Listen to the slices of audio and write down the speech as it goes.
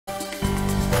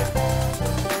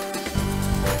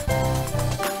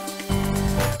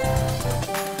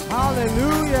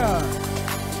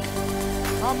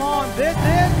Come on, this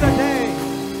is the day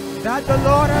that the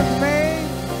Lord has made.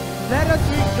 Let us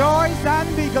rejoice and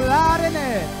be glad in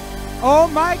it. Oh,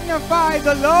 magnify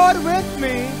the Lord with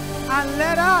me, and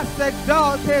let us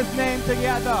exalt his name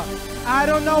together. I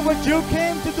don't know what you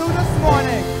came to do this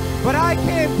morning, but I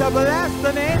came to bless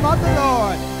the name of the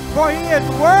Lord, for he is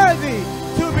worthy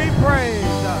to be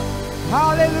praised.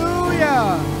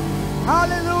 Hallelujah.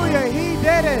 Hallelujah. He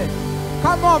did it.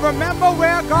 Come on, remember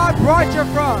where God brought you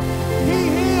from. He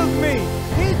healed me.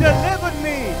 He delivered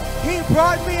me. He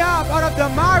brought me up out of the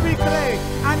miry clay,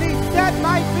 and he set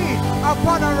my feet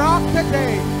upon a rock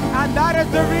today. And that is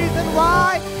the reason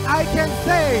why I can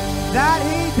say that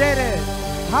he did it.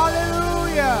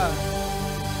 Hallelujah.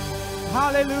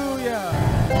 Hallelujah.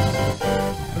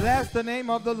 Bless the name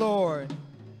of the Lord.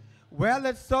 Well,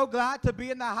 it's so glad to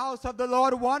be in the house of the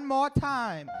Lord one more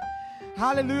time.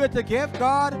 Hallelujah, to give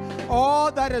God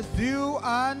all that is due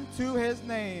unto his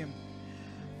name.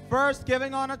 First,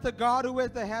 giving honor to God who is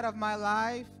the head of my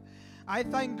life. I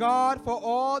thank God for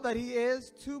all that he is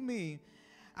to me.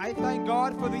 I thank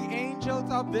God for the angels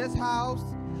of this house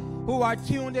who are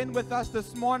tuned in with us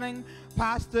this morning.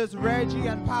 Pastors Reggie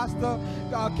and Pastor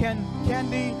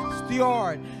Kendi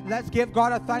Stewart. Let's give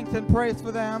God a thanks and praise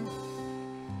for them.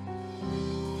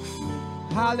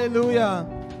 Hallelujah.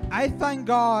 I thank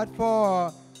God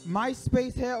for my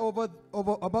space here over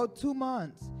about 2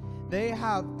 months. They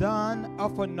have done a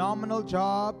phenomenal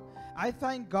job. I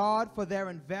thank God for their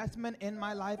investment in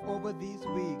my life over these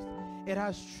weeks. It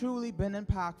has truly been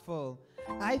impactful.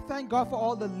 I thank God for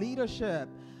all the leadership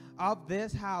of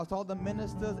this house, all the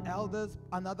ministers, elders,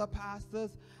 and other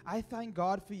pastors. I thank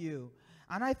God for you.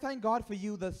 And I thank God for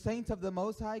you, the saints of the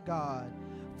Most High God,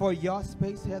 for your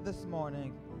space here this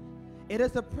morning. It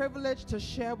is a privilege to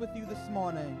share with you this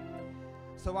morning.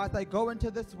 So as I go into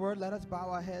this word, let us bow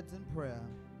our heads in prayer.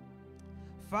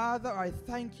 Father, I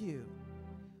thank you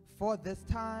for this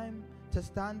time to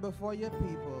stand before your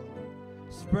people.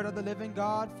 Spirit of the living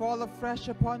God, fall afresh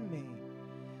upon me.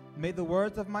 May the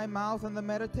words of my mouth and the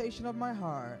meditation of my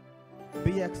heart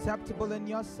be acceptable in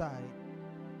your sight.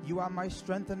 You are my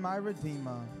strength and my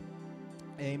redeemer.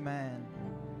 Amen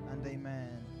and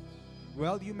amen.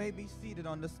 Well, you may be seated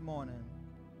on this morning.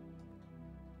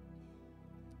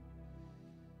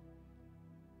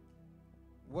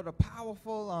 What a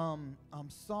powerful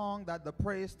song that the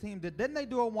praise team did. Didn't they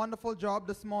do a wonderful job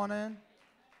this morning?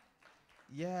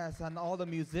 Yes, and all the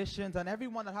musicians and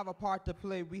everyone that have a part to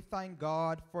play, we thank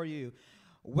God for you.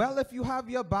 Well, if you have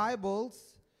your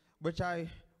Bibles, which I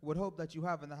would hope that you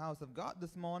have in the house of God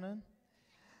this morning,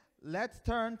 let's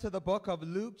turn to the book of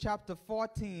Luke chapter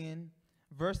 14,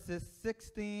 verses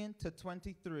 16 to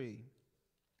 23.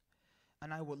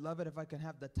 And I would love it if I can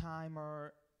have the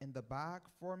timer in the back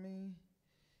for me.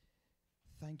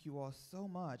 Thank you all so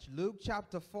much. Luke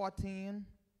chapter 14,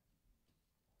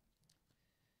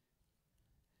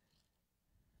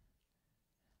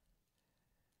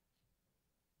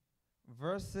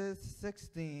 verses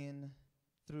 16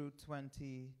 through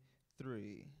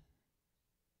 23.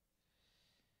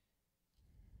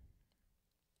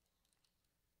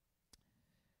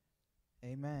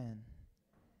 Amen.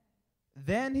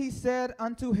 Then he said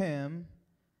unto him,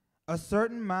 a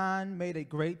certain man made a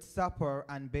great supper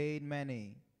and bade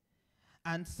many,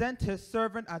 and sent his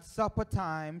servant at supper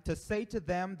time to say to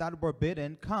them that were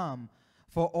bidden, come,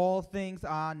 for all things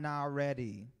are now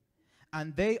ready.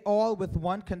 And they all with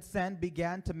one consent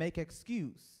began to make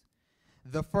excuse.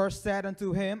 The first said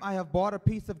unto him, I have bought a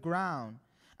piece of ground,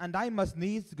 and I must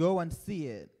needs go and see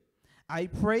it. I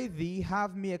pray thee,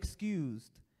 have me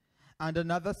excused. And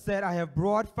another said, I have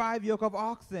brought 5 yoke of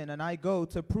oxen, and I go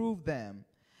to prove them.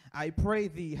 I pray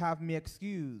thee, have me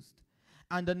excused.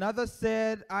 And another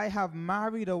said, I have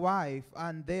married a wife,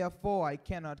 and therefore I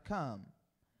cannot come.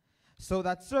 So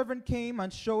that servant came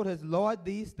and showed his lord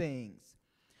these things.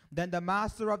 Then the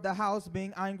master of the house,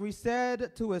 being angry,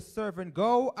 said to his servant,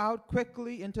 go out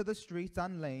quickly into the streets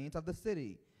and lanes of the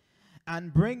city,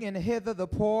 and bring in hither the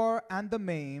poor and the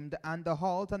maimed, and the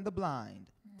halt and the blind.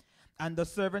 And the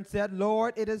servant said,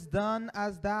 Lord, it is done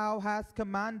as thou hast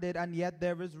commanded, and yet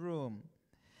there is room.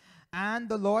 And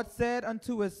the Lord said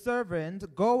unto his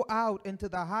servant, go out into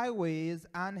the highways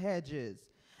and hedges,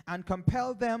 and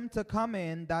compel them to come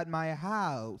in, that my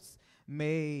house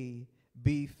may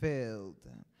be filled.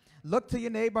 Look to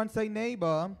your neighbor and say,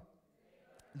 neighbor,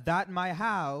 that my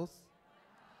house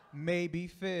may be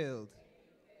filled.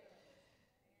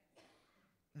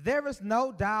 There is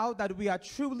no doubt that we are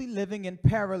truly living in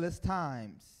perilous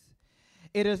times.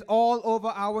 It is all over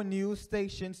our news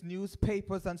stations,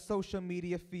 newspapers, and social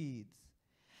media feeds.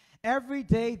 Every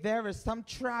day there is some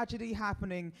tragedy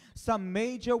happening, some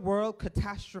major world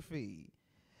catastrophe.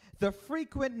 The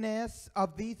frequentness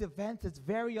of these events is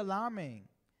very alarming.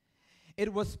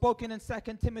 It was spoken in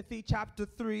 2 Timothy chapter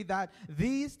 3 that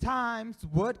these times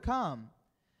would come.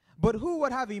 But who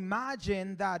would have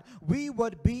imagined that we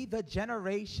would be the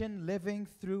generation living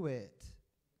through it?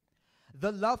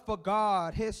 The love for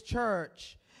God, His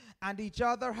church, and each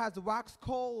other has waxed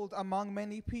cold among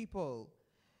many people.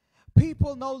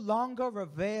 People no longer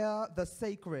revere the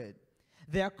sacred.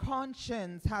 Their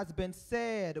conscience has been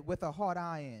seared with a hot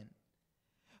iron.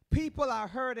 People are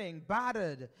hurting,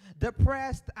 battered,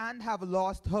 depressed, and have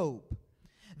lost hope.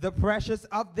 The pressures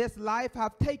of this life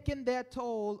have taken their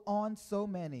toll on so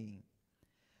many.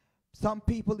 Some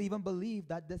people even believe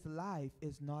that this life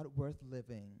is not worth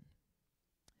living.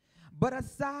 But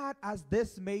as sad as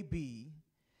this may be,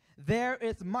 there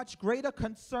is much greater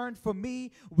concern for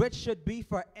me, which should be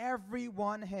for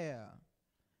everyone here.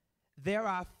 There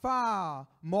are far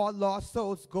more lost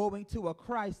souls going to a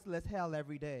Christless hell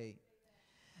every day.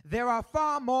 There are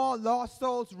far more lost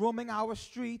souls roaming our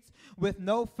streets with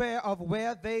no fear of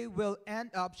where they will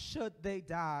end up should they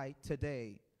die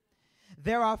today.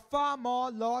 There are far more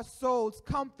lost souls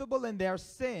comfortable in their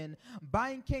sin,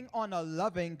 banking on a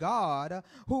loving God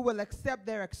who will accept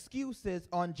their excuses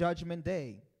on Judgment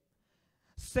Day.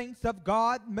 Saints of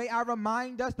God, may I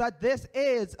remind us that this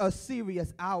is a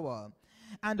serious hour,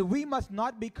 and we must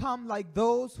not become like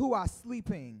those who are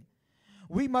sleeping.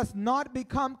 We must not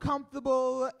become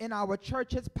comfortable in our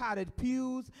church's padded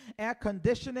pews, air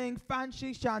conditioning,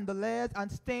 fancy chandeliers, and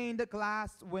stained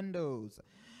glass windows.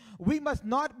 We must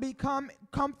not become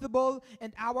comfortable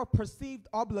in our perceived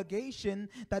obligation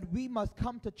that we must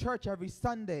come to church every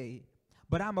Sunday.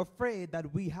 But I'm afraid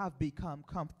that we have become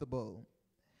comfortable.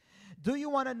 Do you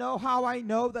want to know how I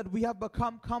know that we have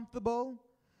become comfortable?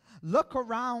 Look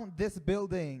around this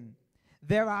building.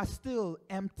 There are still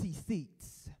empty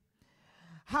seats.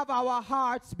 Have our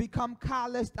hearts become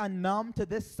calloused and numb to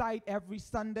this sight every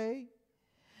Sunday?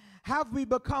 Have we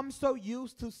become so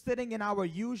used to sitting in our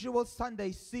usual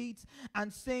Sunday seats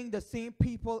and seeing the same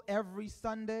people every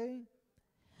Sunday?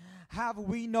 Have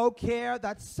we no care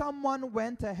that someone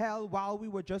went to hell while we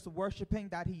were just worshiping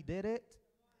that he did it?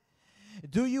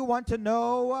 Do you want to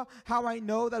know how I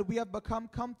know that we have become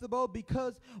comfortable?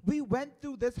 Because we went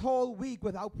through this whole week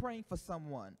without praying for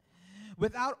someone,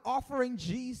 without offering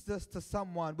Jesus to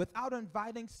someone, without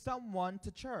inviting someone to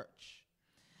church.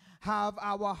 Have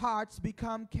our hearts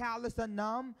become callous and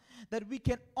numb that we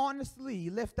can honestly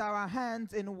lift our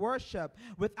hands in worship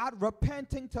without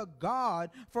repenting to God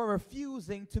for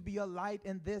refusing to be a light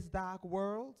in this dark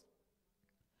world?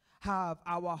 Have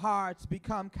our hearts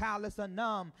become callous and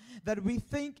numb that we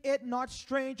think it not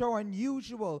strange or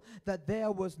unusual that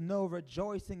there was no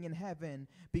rejoicing in heaven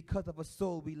because of a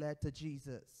soul we led to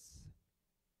Jesus?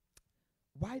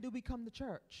 Why do we come to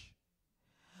church?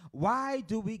 Why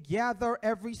do we gather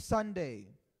every Sunday?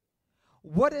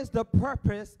 What is the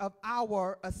purpose of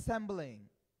our assembling?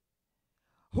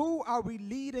 Who are we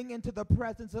leading into the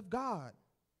presence of God?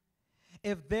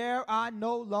 If there are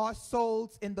no lost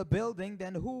souls in the building,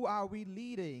 then who are we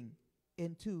leading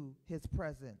into his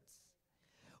presence?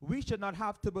 We should not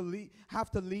have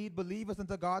to lead believers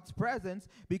into God's presence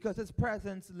because his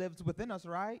presence lives within us,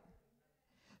 right?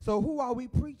 So who are we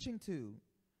preaching to?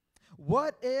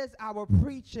 What is our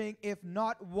preaching if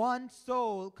not one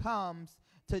soul comes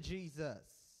to Jesus?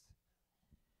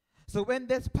 So in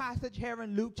this passage here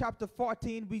in Luke chapter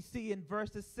 14, we see in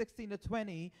verses 16 to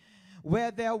 20,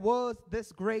 where there was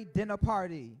this great dinner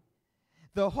party.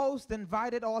 The host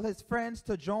invited all his friends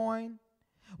to join.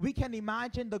 We can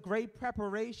imagine the great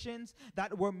preparations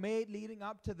that were made leading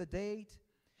up to the date.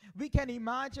 We can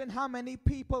imagine how many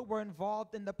people were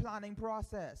involved in the planning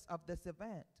process of this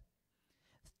event.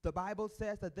 The Bible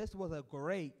says that this was a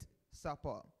great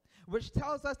supper, which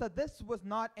tells us that this was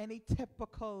not any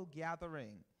typical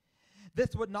gathering.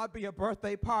 This would not be a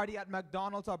birthday party at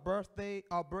McDonald's or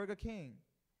Burger King.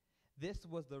 This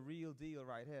was the real deal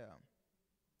right here.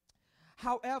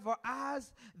 However,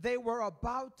 as they were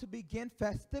about to begin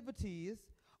festivities,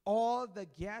 all the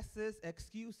guests'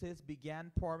 excuses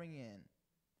began pouring in.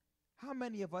 How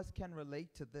many of us can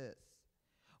relate to this?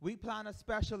 We plan a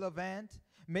special event,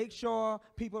 make sure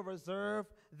people reserve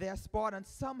their spot, and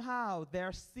somehow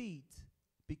their seat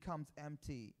becomes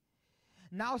empty.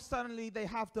 Now suddenly they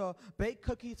have to bake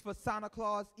cookies for Santa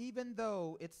Claus even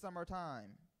though it's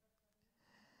summertime.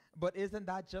 But isn't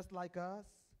that just like us?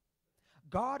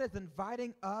 God is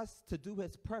inviting us to do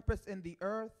his purpose in the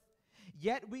earth,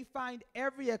 yet we find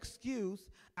every excuse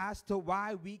as to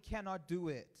why we cannot do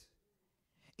it.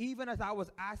 even as I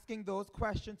was asking those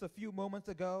questions a few moments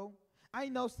ago, I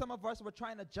know some of us were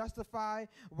trying to justify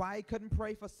why I couldn't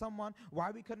pray for someone,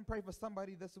 why we couldn't pray for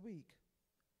somebody this week.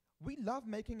 We love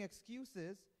making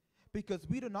excuses because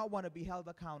we do not want to be held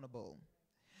accountable.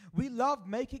 We love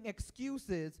making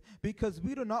excuses because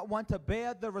we do not want to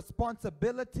bear the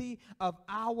responsibility of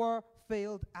our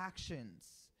failed actions.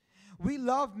 We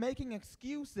love making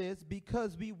excuses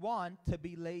because we want to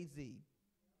be lazy.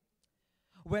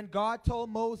 When God told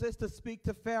Moses to speak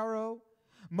to Pharaoh,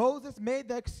 Moses made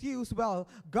the excuse, well,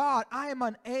 God, I am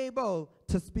unable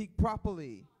to speak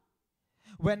properly.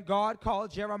 When God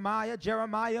called Jeremiah,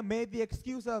 Jeremiah made the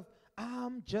excuse of,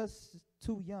 I'm just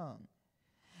too young.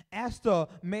 Esther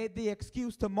made the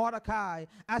excuse to Mordecai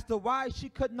as to why she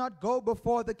could not go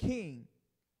before the king.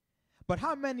 But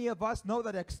how many of us know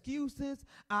that excuses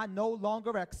are no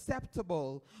longer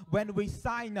acceptable when we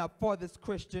sign up for this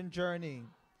Christian journey?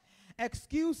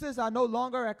 Excuses are no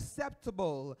longer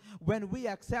acceptable when we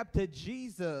accepted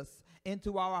Jesus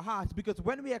into our hearts, because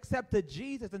when we accepted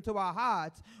Jesus into our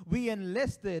hearts, we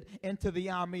enlisted into the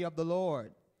army of the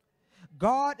Lord.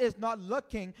 God is not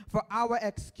looking for our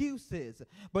excuses,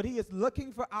 but he is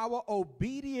looking for our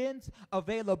obedience,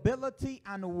 availability,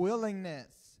 and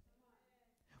willingness.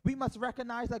 We must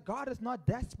recognize that God is not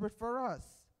desperate for us.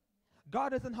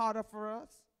 God isn't harder for us.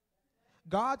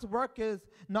 God's work is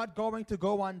not going to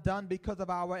go undone because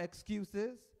of our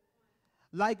excuses.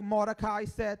 Like Mordecai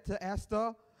said to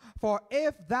Esther, for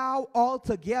if thou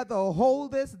altogether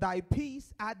holdest thy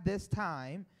peace at this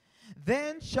time,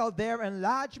 then shall their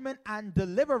enlargement and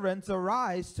deliverance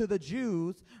arise to the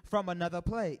Jews from another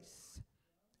place.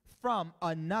 From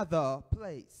another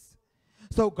place.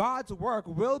 So God's work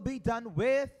will be done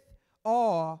with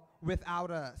or without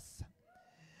us.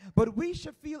 But we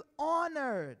should feel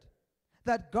honored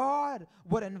that God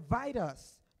would invite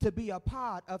us to be a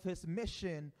part of his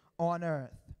mission on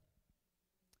earth.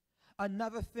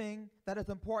 Another thing that is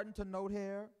important to note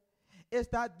here is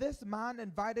that this man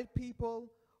invited people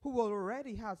who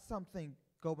already had something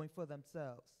going for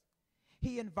themselves.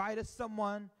 He invited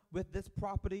someone with this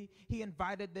property. He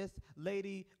invited this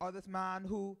lady or this man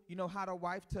who, had a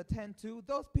wife to attend to.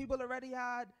 Those people already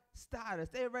had status.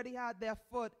 They already had their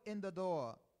foot in the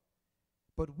door.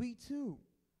 But we too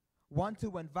want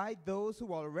to invite those who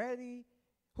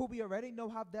we already know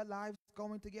have their lives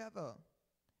going together.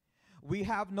 We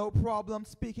have no problem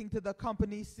speaking to the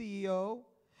company CEO,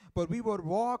 but we would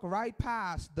walk right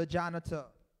past the janitor.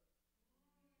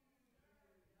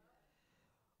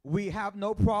 We have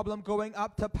no problem going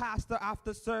up to pastor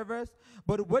after service,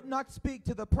 but would not speak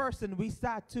to the person we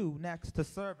sat to next to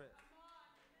service.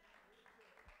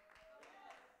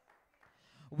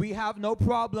 We have no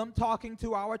problem talking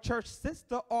to our church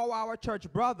sister or our church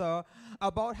brother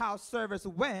about how service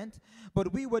went,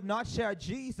 but we would not share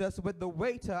Jesus with the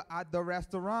waiter at the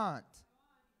restaurant.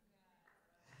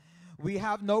 We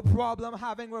have no problem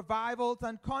having revivals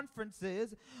and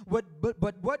conferences, but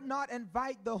would not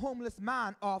invite the homeless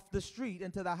man off the street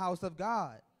into the house of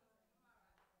God.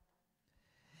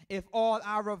 If all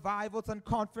our revivals and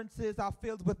conferences are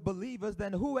filled with believers,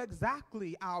 then who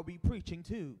exactly are we preaching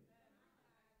to?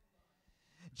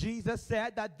 Jesus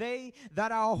said that they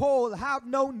that are whole have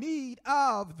no need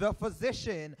of the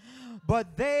physician,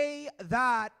 but they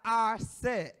that are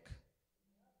sick.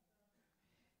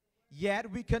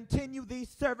 Yet we continue these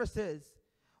services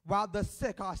while the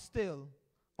sick are still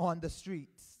on the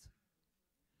streets.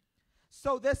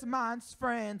 So this man's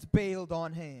friends bailed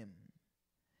on him,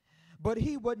 but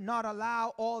he would not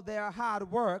allow all their hard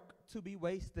work to be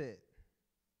wasted.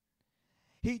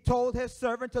 He told his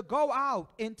servant to go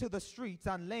out into the streets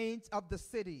and lanes of the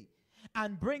city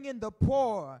and bring in the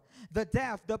poor, the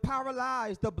deaf, the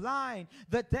paralyzed, the blind,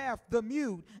 the deaf, the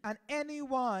mute, and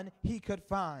anyone he could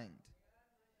find.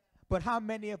 But how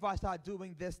many of us are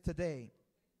doing this today?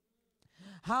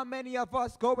 How many of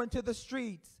us go into the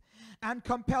streets and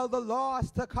compel the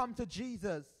lost to come to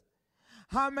Jesus?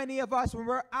 How many of us, when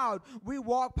we're out, we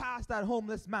walk past that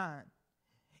homeless man?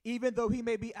 Even though he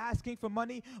may be asking for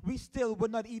money, we still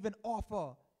would not even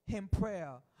offer him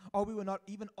prayer, or we would not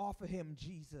even offer him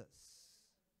Jesus.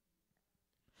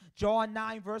 John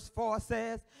 9 verse 4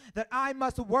 says that I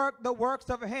must work the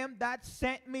works of him that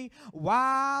sent me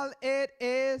while it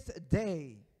is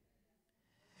day,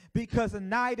 because the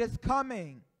night is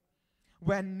coming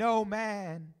when no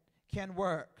man can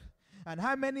work. And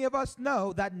how many of us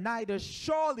know that night is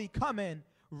surely coming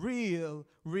real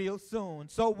soon?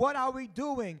 So what are we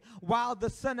doing while the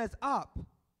sun is up?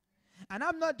 And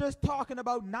I'm not just talking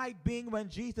about night being when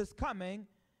Jesus is coming,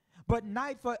 but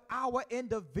night for our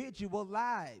individual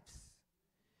lives.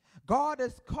 God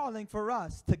is calling for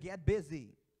us to get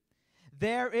busy.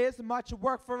 There is much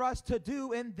work for us to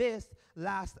do in this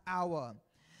last hour.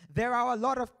 There are a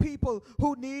lot of people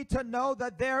who need to know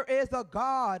that there is a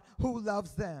God who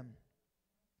loves them.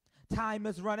 Time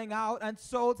is running out and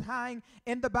souls hang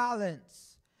in the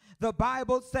balance. The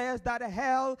Bible says that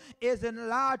hell is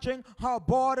enlarging her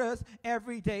borders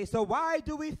every day. So why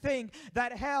do we think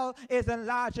that hell is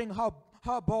enlarging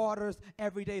her borders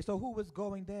every day? So who is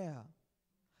going there?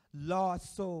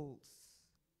 Lost souls.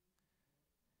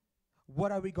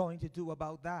 What are we going to do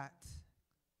about that?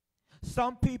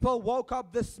 Some people woke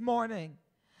up this morning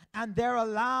and their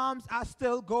alarms are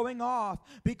still going off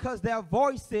because their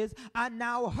voices are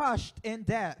now hushed in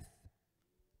death.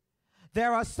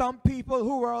 There are some people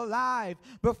who were alive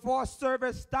before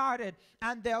service started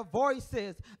and their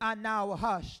voices are now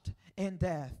hushed in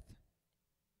death.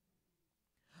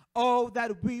 Oh,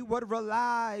 that we would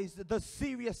realize the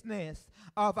seriousness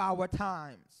of our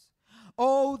times.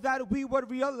 Oh, that we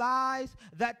would realize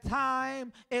that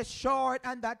time is short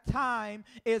and that time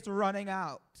is running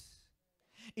out.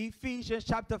 Ephesians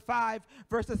chapter 5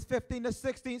 verses 15 to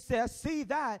 16 says, See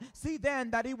then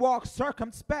that he walks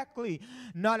circumspectly,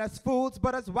 not as fools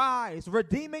but as wise,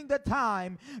 redeeming the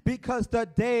time because the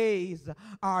days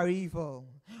are evil.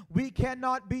 We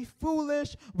cannot be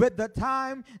foolish with the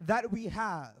time that we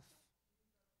have.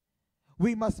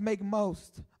 We must make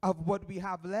most of what we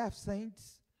have left,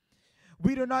 saints.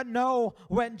 We do not know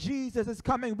when Jesus is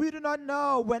coming. We do not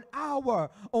know when our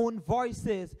own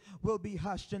voices will be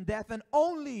hushed in death. And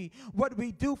only what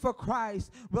we do for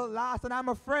Christ will last. And I'm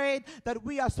afraid that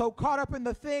we are so caught up in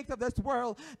the things of this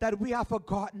world that we have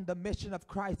forgotten the mission of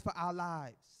Christ for our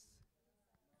lives.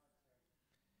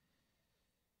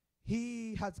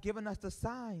 He has given us the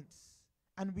signs,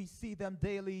 and we see them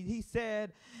daily. He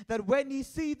said that when you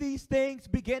see these things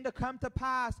begin to come to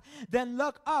pass, then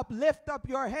look up, lift up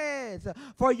your heads,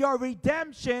 for your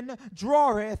redemption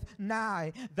draweth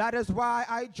nigh. That is why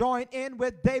I join in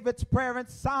with David's prayer in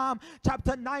Psalm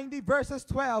chapter 90 verses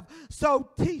 12. So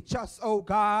teach us, O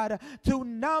God, to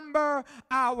number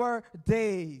our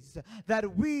days,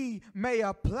 that we may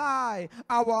apply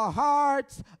our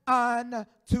hearts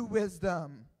unto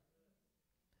wisdom.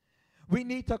 We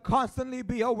need to constantly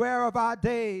be aware of our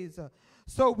days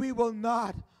so we will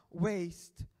not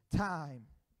waste time.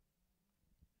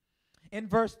 In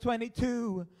verse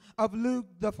 22 of Luke,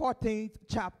 the 14th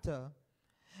chapter,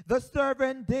 the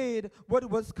servant did what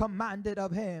was commanded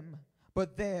of him,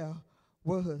 but there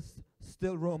was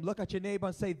still room. Look at your neighbor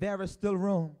and say, there is still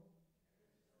room.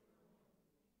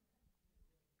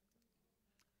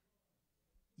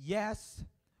 Yes,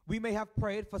 we may have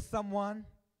prayed for someone.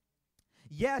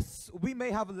 Yes, we may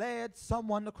have led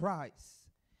someone to Christ.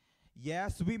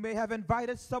 Yes, we may have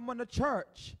invited someone to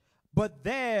church, but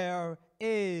there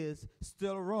is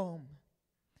still room.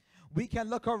 We can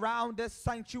look around this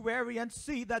sanctuary and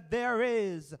see that there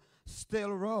is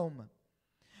still room.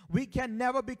 We can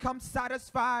never become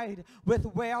satisfied with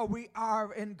where we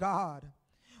are in God.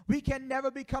 We can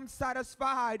never become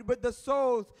satisfied with the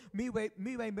souls we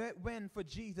may win for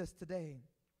Jesus today.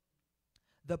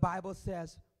 The Bible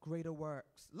says, greater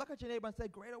works. Look at your neighbor and say,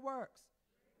 greater works.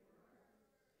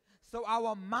 So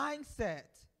our mindset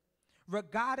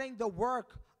regarding the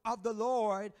work of the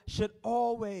Lord should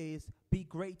always be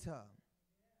greater.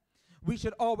 We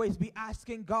should always be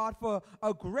asking God for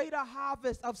a greater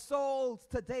harvest of souls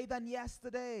today than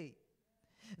yesterday.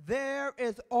 There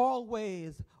is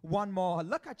always one more.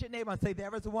 Look at your neighbor and say,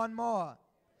 there is one more.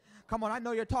 Come on, I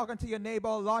know you're talking to your neighbor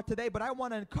a lot today, but I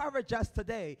want to encourage us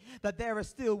today that there is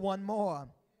still one more.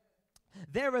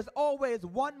 There is always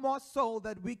one more soul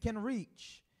that we can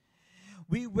reach.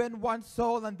 We win one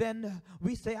soul and then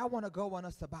we say, I want to go on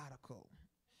a sabbatical.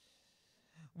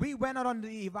 We went out on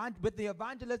with the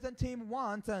evangelism team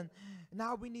once, and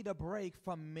now we need a break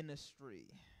from ministry.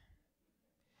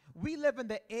 We live in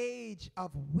the age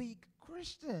of weak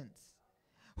Christians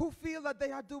who feel that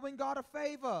they are doing God a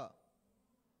favor.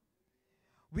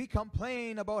 We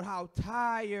complain about how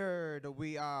tired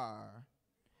we are.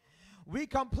 We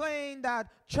complain that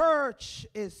church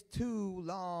is too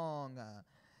long.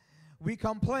 We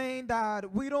complain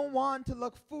that we don't want to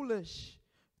look foolish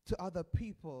to other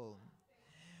people.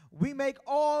 We make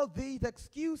all these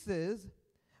excuses,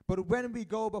 but when we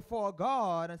go before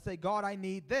God and say, God, I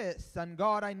need this, and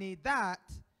God, I need that,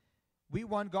 we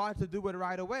want God to do it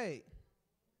right away.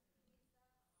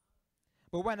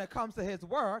 But when it comes to his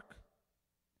work,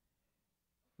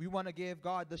 we want to give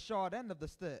God the short end of the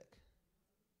stick.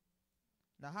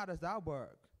 Now, how does that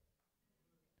work?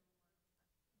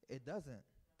 It doesn't.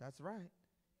 That's right.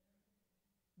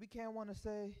 We can't want to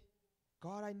say,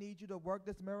 God, I need you to work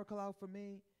this miracle out for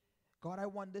me. God, I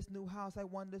want this new house. I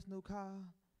want this new car.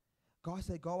 God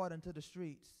said, go out into the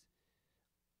streets.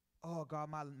 Oh, God,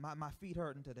 my feet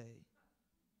hurting today.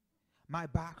 My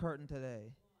back hurting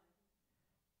today.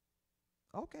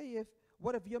 Okay,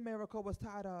 what if your miracle was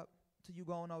tied up to you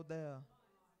going out there?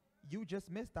 You just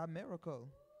missed that miracle.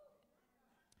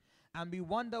 And we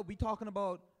wonder, we talking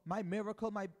about my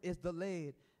miracle is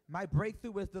delayed. My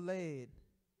breakthrough is delayed.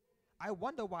 I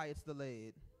wonder why it's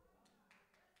delayed.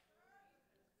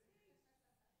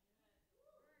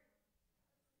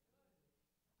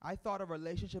 I thought a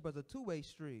relationship was a two-way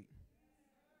street.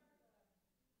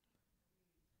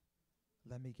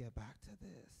 Let me get back to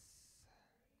this.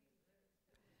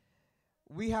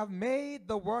 We have made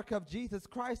the work of Jesus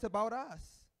Christ about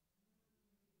us.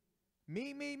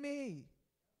 Me, me, me.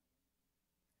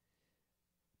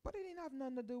 But it didn't have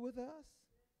nothing to do with us.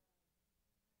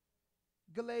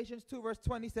 Galatians 2 verse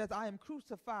 20 says, I am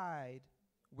crucified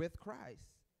with Christ.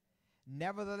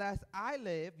 Nevertheless, I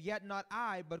live, yet not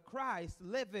I, but Christ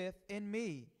liveth in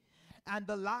me. And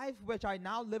the life which I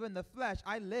now live in the flesh,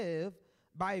 I live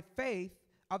by faith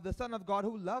of the Son of God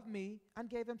who loved me and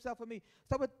gave himself for me.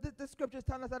 So the scriptures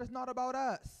tell us that it's not about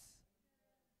us.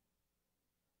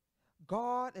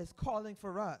 God is calling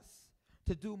for us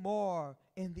to do more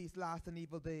in these last and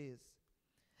evil days.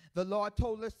 The Lord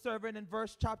told his servant in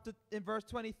verse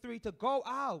 23 to go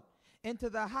out into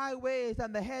the highways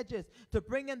and the hedges to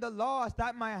bring in the lost,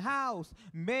 that my house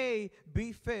may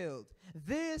be filled.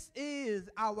 This is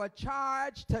our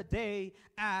charge today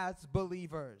as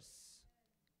believers.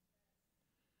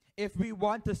 If we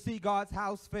want to see God's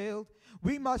house filled,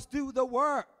 we must do the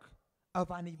work of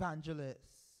an evangelist.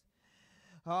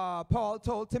 Paul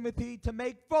told Timothy to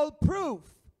make full proof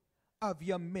of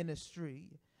your ministry.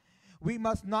 We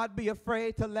must not be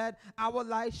afraid to let our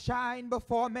light shine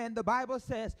before men. The Bible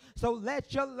says, so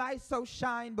let your light so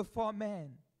shine before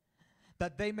men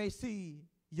that they may see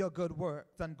your good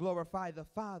works and glorify the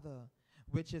Father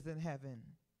which is in heaven.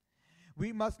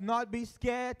 We must not be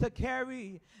scared to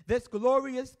carry this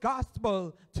glorious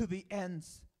gospel to the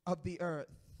ends of the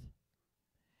earth.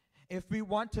 If we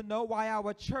want to know why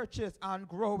our churches aren't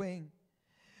growing,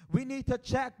 we need to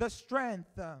check the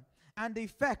strength and the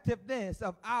effectiveness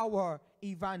of our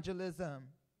evangelism.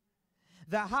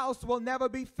 The house will never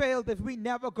be filled if we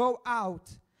never go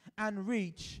out and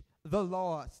reach the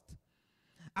lost.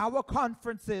 Our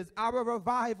conferences, our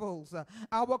revivals,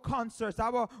 our concerts,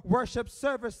 our worship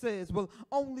services will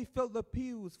only fill the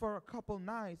pews for a couple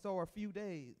nights or a few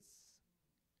days.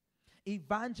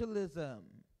 Evangelism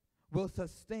will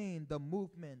sustain the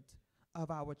movement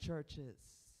of our churches.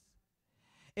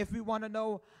 If we want to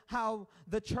know how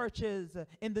the churches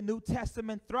in the New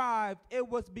Testament thrived, it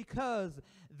was because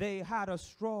they had a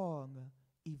strong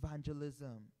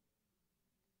evangelism.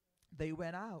 They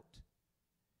went out.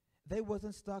 They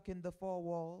wasn't stuck in the four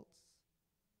walls.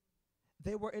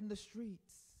 They were in the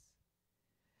streets.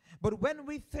 But when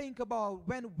we think about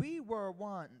when we were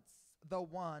once the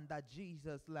one that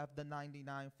Jesus left the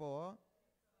 99 for,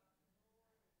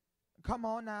 come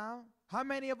on now. How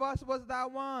many of us was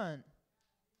that one?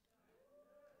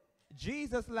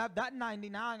 Jesus left that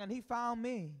 99 and he found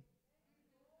me.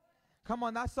 Come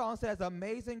on, that song says,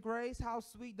 amazing grace, how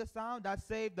sweet the sound that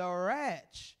saved a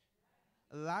wretch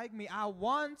like me. I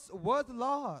once was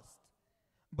lost,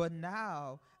 but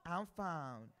now I'm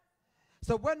found.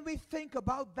 So when we think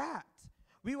about that,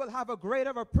 we will have a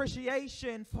greater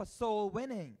appreciation for soul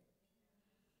winning.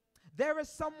 There is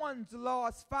someone's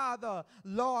lost father,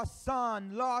 lost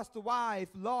son, lost wife,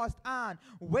 lost aunt,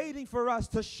 waiting for us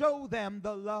to show them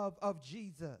the love of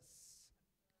Jesus.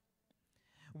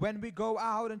 When we go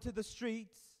out into the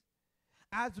streets,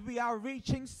 as we are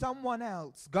reaching someone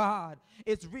else, God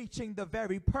is reaching the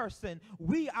very person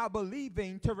we are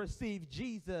believing to receive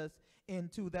Jesus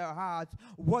into their hearts.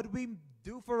 What we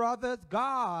do for others,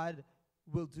 God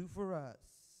will do for us.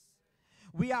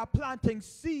 We are planting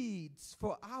seeds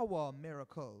for our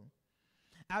miracle.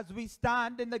 As we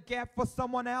stand in the gap for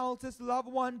someone else's loved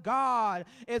one, God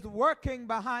is working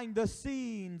behind the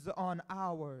scenes on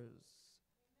ours.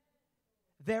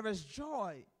 There is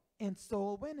joy in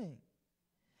soul winning.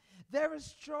 There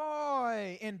is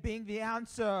joy in being the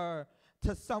answer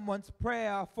to someone's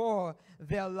prayer for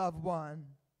their loved one.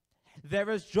 There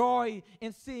is joy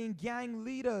in seeing gang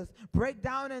leaders break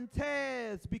down in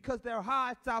tears because their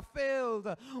hearts are filled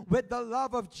with the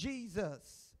love of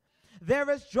Jesus. There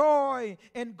is joy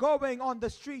in going on the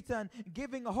streets and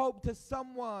giving hope to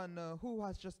someone who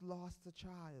has just lost a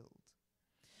child.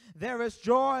 There is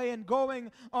joy in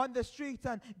going on the streets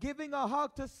and giving a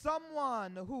hug to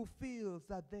someone who feels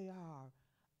that they are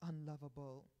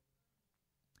unlovable.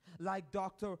 Like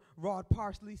Dr. Rod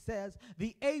Parsley says,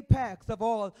 the apex of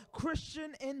all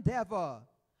Christian endeavor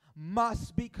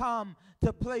must become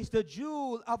to place the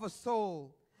jewel of a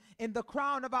soul in the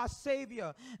crown of our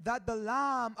Savior, that the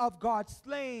Lamb of God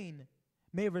slain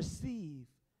may receive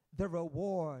the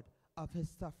reward of his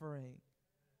suffering.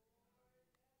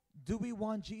 Do we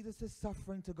want Jesus'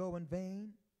 suffering to go in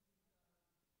vain?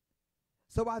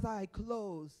 So as I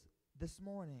close this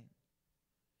morning,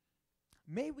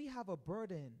 may we have a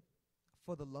burden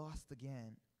for the lost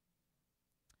again.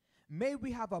 May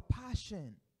we have a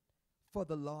passion for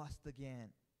the lost again.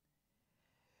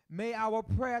 May our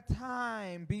prayer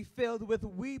time be filled with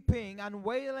weeping and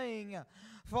wailing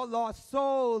for lost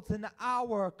souls in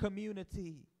our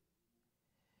community.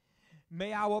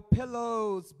 May our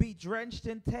pillows be drenched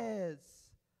in tears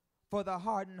for the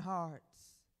hardened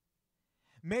hearts.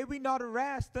 May we not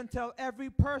rest until every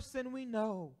person we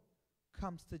know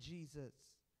comes to Jesus.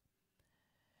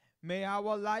 May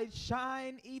our light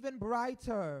shine even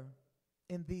brighter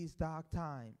in these dark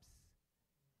times.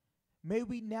 May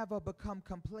we never become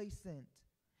complacent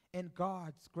in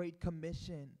God's great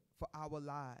commission for our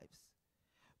lives,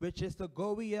 which is to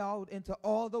go out into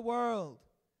all the world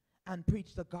and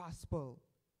preach the gospel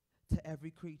to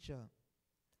every creature.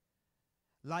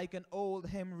 Like an old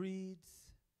hymn reads,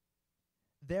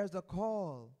 there's a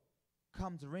call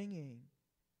comes ringing,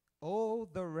 oh,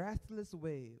 the restless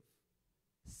wave,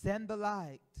 send the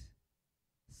light,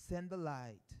 send the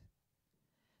light.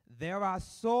 There are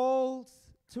souls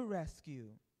to rescue.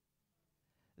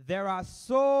 There are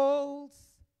souls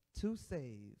to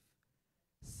save.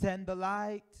 Send the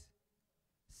light,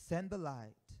 send the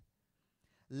light.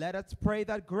 Let us pray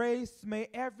that grace may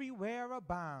everywhere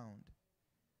abound.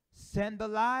 Send the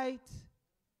light,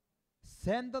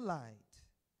 send the light.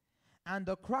 And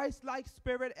the Christ-like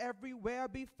spirit everywhere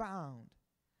be found.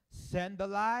 Send the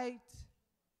light,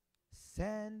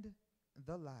 send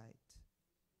the light.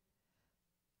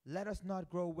 Let us not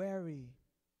grow weary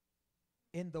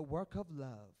in the work of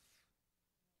love.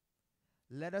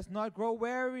 Let us not grow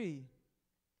weary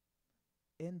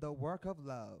in the work of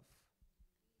love.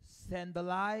 Send the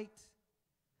light,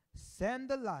 send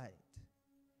the light.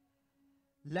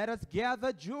 Let us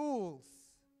gather jewels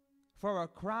for a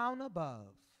crown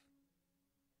above.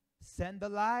 Send the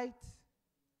light,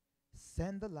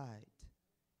 send the light.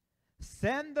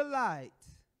 Send the light,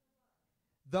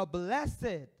 the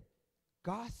blessed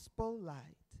gospel light.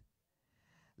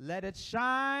 Let it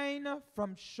shine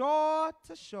from shore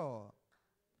to shore.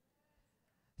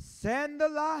 Send the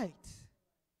light,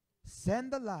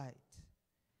 send the light,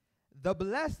 the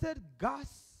blessed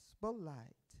gospel light,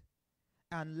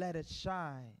 and let it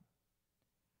shine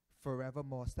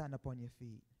forevermore. Stand up on your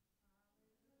feet.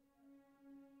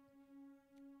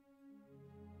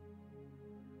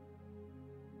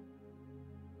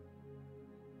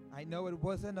 I know it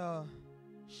wasn't a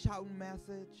shouting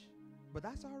message, but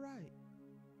that's all right.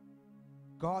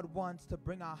 God wants to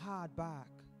bring our heart back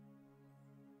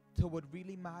to what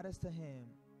really matters to him,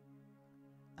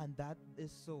 and that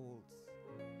is souls.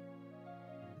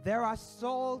 There are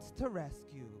souls to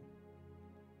rescue.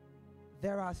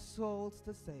 There are souls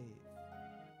to save.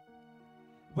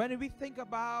 When we think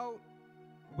about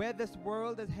where this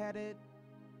world is headed,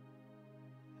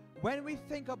 when we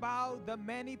think about the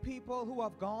many people who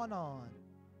have gone on,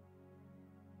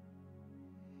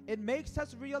 it makes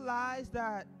us realize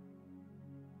that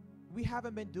we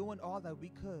haven't been doing all that we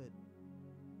could.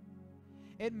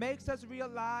 It makes us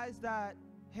realize that,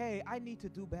 hey, I need to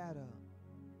do better.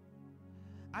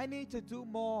 I need to do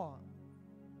more,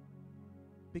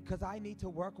 because I need to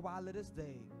work while it is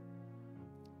day,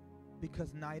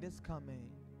 because night is coming.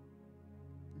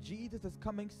 Jesus is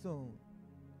coming soon.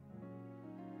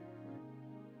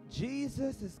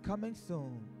 Jesus is coming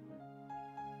soon.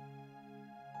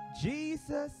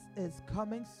 Jesus is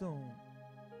coming soon.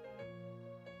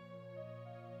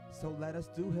 So let us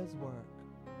do his work.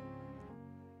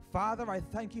 Father, I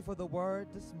thank you for the word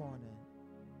this morning.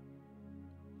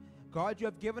 God, you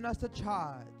have given us a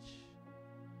charge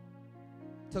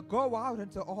to go out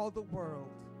into all the world.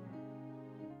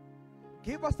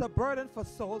 Give us a burden for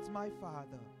souls, my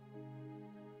Father.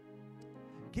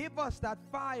 Give us that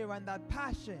fire and that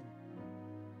passion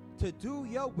to do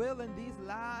your will in these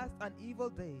last and evil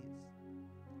days.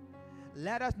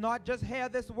 Let us not just hear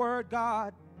this word,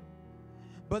 God,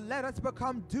 but let us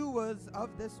become doers of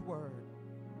this word.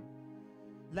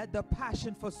 Let the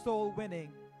passion for soul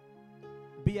winning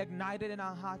be ignited in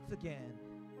our hearts again.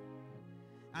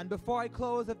 And before I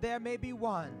close, if there may be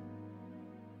one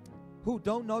who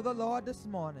don't know the Lord this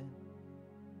morning,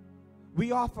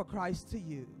 we offer Christ to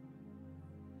you.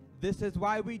 This is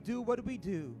why we do what we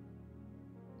do.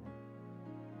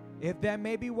 If there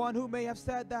may be one who may have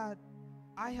said that,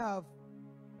 I have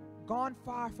gone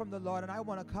far from the Lord and I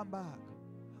want to come back,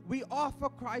 we offer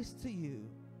Christ to you.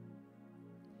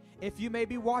 If you may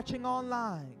be watching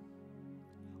online,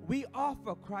 we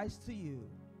offer Christ to you.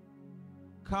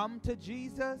 Come to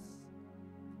Jesus.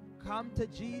 Come to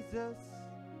Jesus.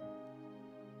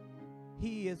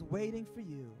 He is waiting for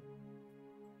you.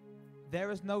 There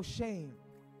is no shame.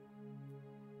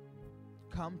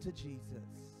 Come to Jesus.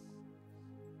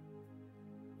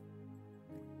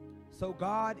 So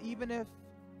God, even if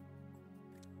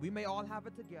we may all have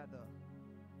it together,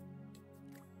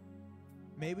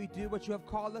 may we do what you have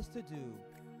called us to do,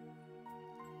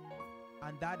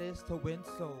 and that is to win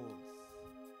souls.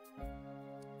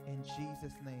 In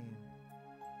Jesus' name,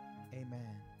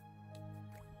 amen.